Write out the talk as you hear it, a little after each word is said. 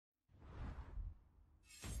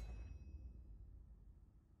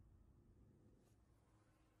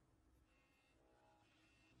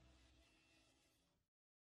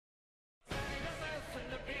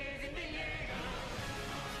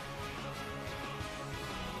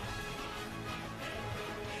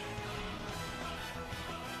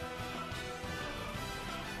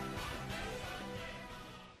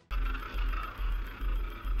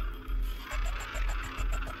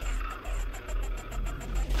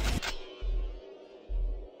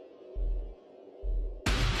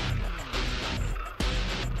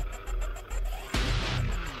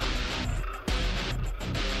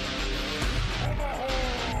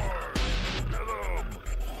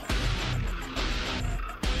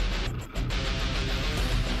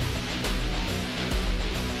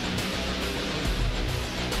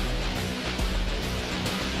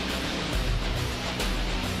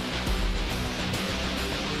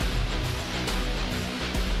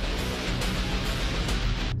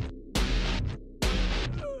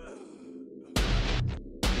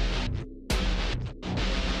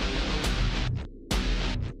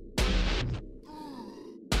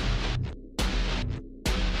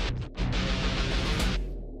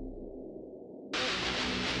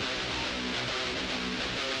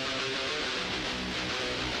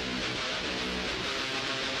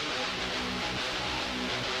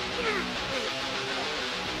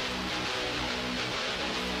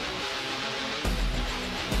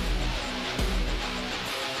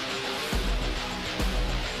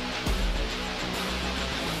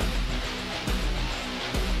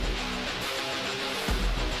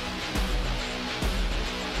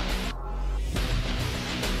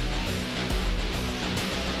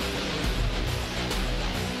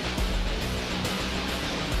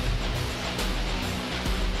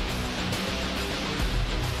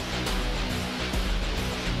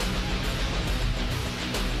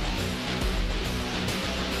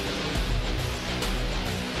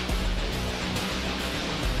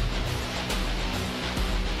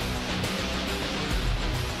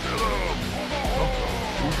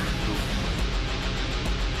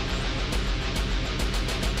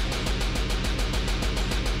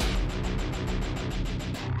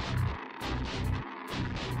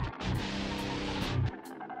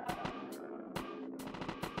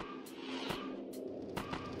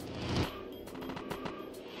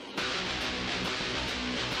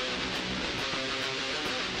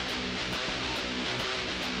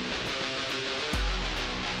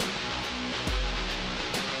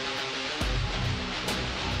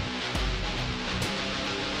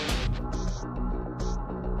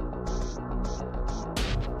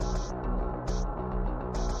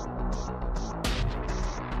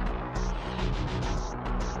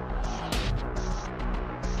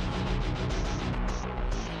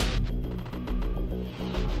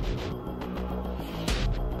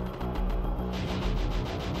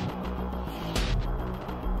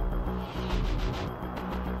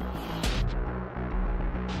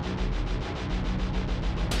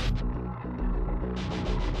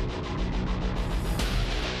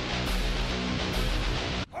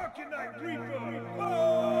Arcanite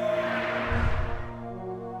Reaper!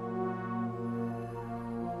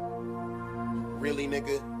 Really,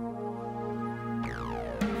 nigga?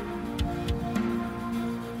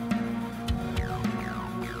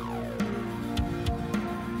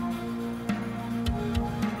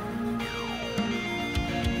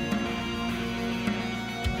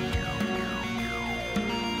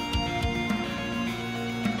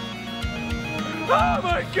 Oh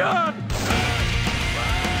my god!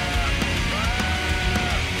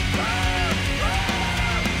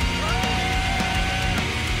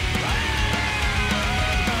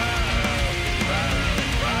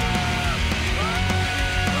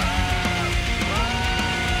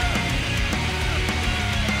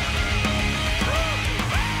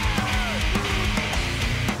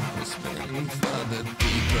 Further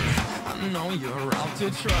deeper, I know you're out to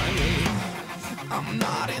try me. I'm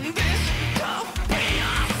not in this to be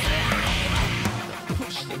a slave.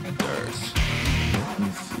 Push the dirt.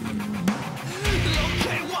 Look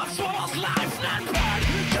at what's was life not bad to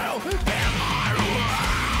in my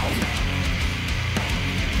world.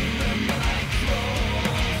 And I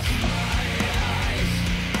close my eyes.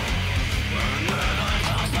 And then I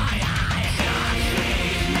close my eyes. I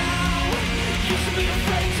see now. Used to be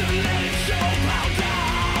afraid to let it show bow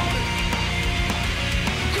down.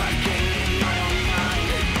 Cracking in my own mind.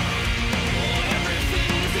 Oh,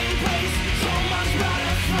 everything's in place. So much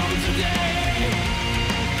better from today.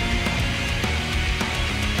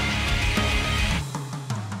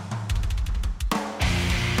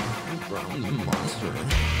 Drown the monster.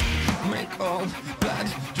 Make all bad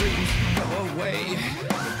dreams go away.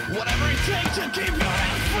 Whatever it takes to keep your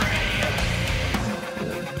head free.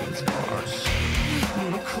 It's harsh.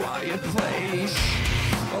 In a quiet place.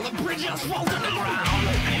 All the bridges fall to the ground.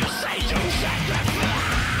 And you say you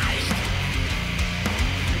sacrificed.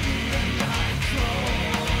 And I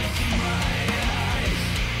close my eyes.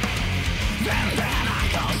 Then I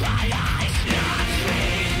close my eyes. I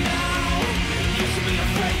see now. Used to be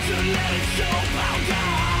afraid to let it show bow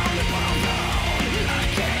down. Bow down. I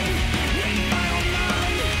came in my own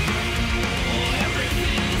mind. Oh,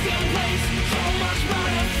 everything's in place. So much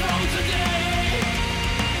better from today.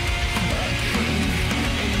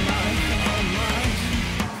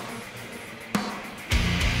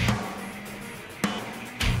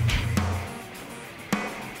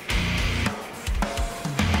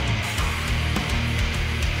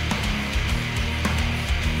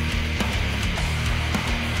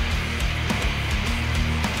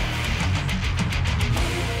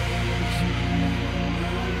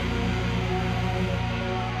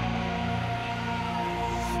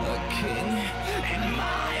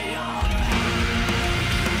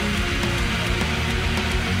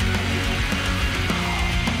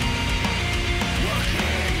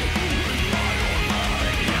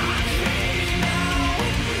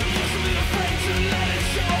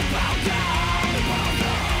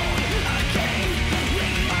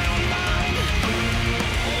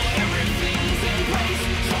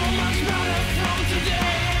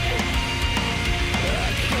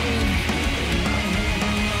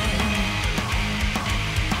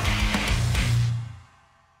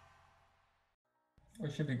 We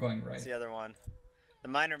should be going right. That's the other one. The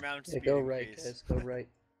minor mount speed go right, increase. guys. Go right.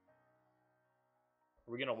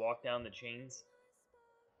 Are we gonna walk down the chains?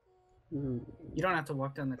 Mm, You don't have to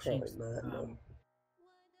walk down the Probably chains. not, no.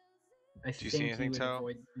 I Do you think see anything, would Toe?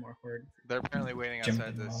 avoid more horde. They're apparently waiting Jump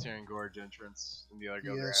outside in the the wall. Steering Gorge entrance in the other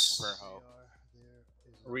guild. They're asking for help.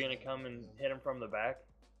 Are we gonna come and hit him from the back?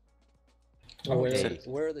 Oh,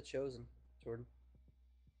 Where are the chosen, Jordan?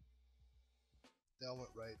 They all went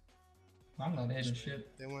right. I'm not hitting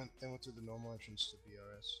shit. They went through the normal entrance to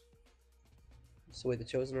BRS. So wait, the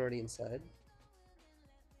chosen are already inside?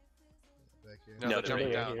 Back here. No, No, they're they're jumping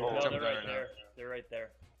right down. here. They're No, jumping they're down right right now. there. They're right there.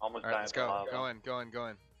 Almost Alright, let's dying go. from lava.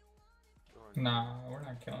 Going. Nah, we're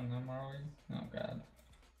not killing them, are we? Oh god.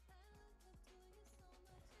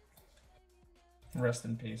 Rest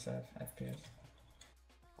in peace, FPS.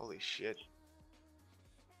 Holy shit.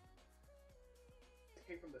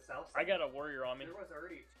 Came from the south I got a warrior on me. There was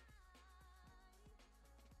already.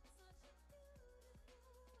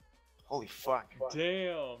 Holy fuck.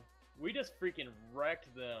 Damn. We just freaking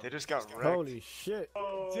wrecked them. They just got wrecked. Holy shit.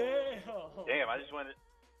 Damn. Damn, I just went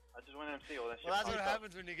MC. Well, that shit Well, that's what fucked up.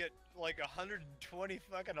 happens when you get like 120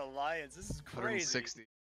 fucking alliance. This is crazy. 160.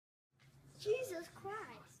 Jesus Christ.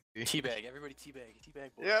 Teabag, everybody teabag.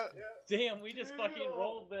 Teabag, boys. Yeah. Damn, we just fucking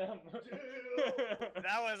rolled them.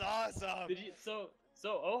 That was awesome. Did you, so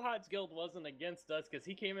Ohad's guild wasn't against us because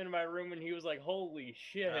he came into my room and he was like, holy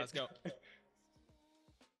shit. Let's go.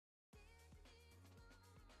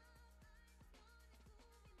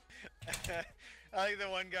 I like the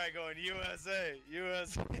one guy going USA,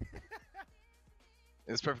 USA.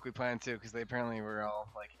 It was perfectly planned too, because they apparently were all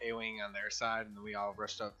like AoEing on their side, and then we all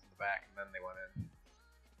rushed up from the back, and then they went in.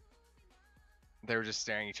 They were just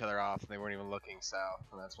staring each other off, and they weren't even looking south,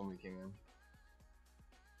 and that's when we came in.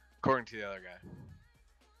 According to the other guy.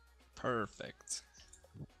 Perfect.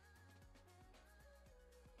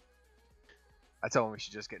 I told him we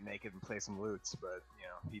should just get naked and play some loots, but you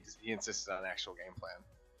know, he insisted on actual game plan.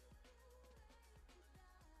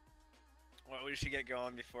 Well, we should get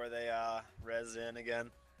going before they res in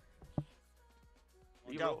again.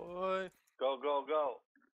 Go. Go, go, go.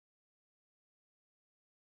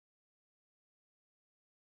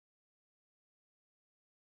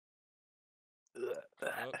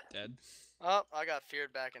 Oh, dead. Oh, I got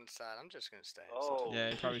feared back inside. I'm just gonna stay. Oh, Yeah,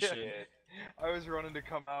 you probably should. I was running to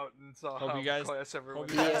come out and saw Hope how you guys- class everyone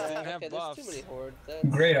hope you guys was. didn't have okay, buffs. there's too many hordes. That's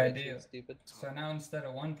Great way idea. too Stupid. So now instead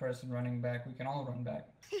of one person running back, we can all run back.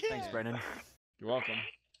 Thanks, Brendan. You're welcome.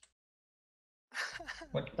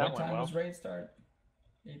 What That went time well. does raid start?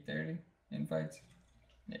 8:30. Invites.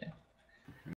 Yeah.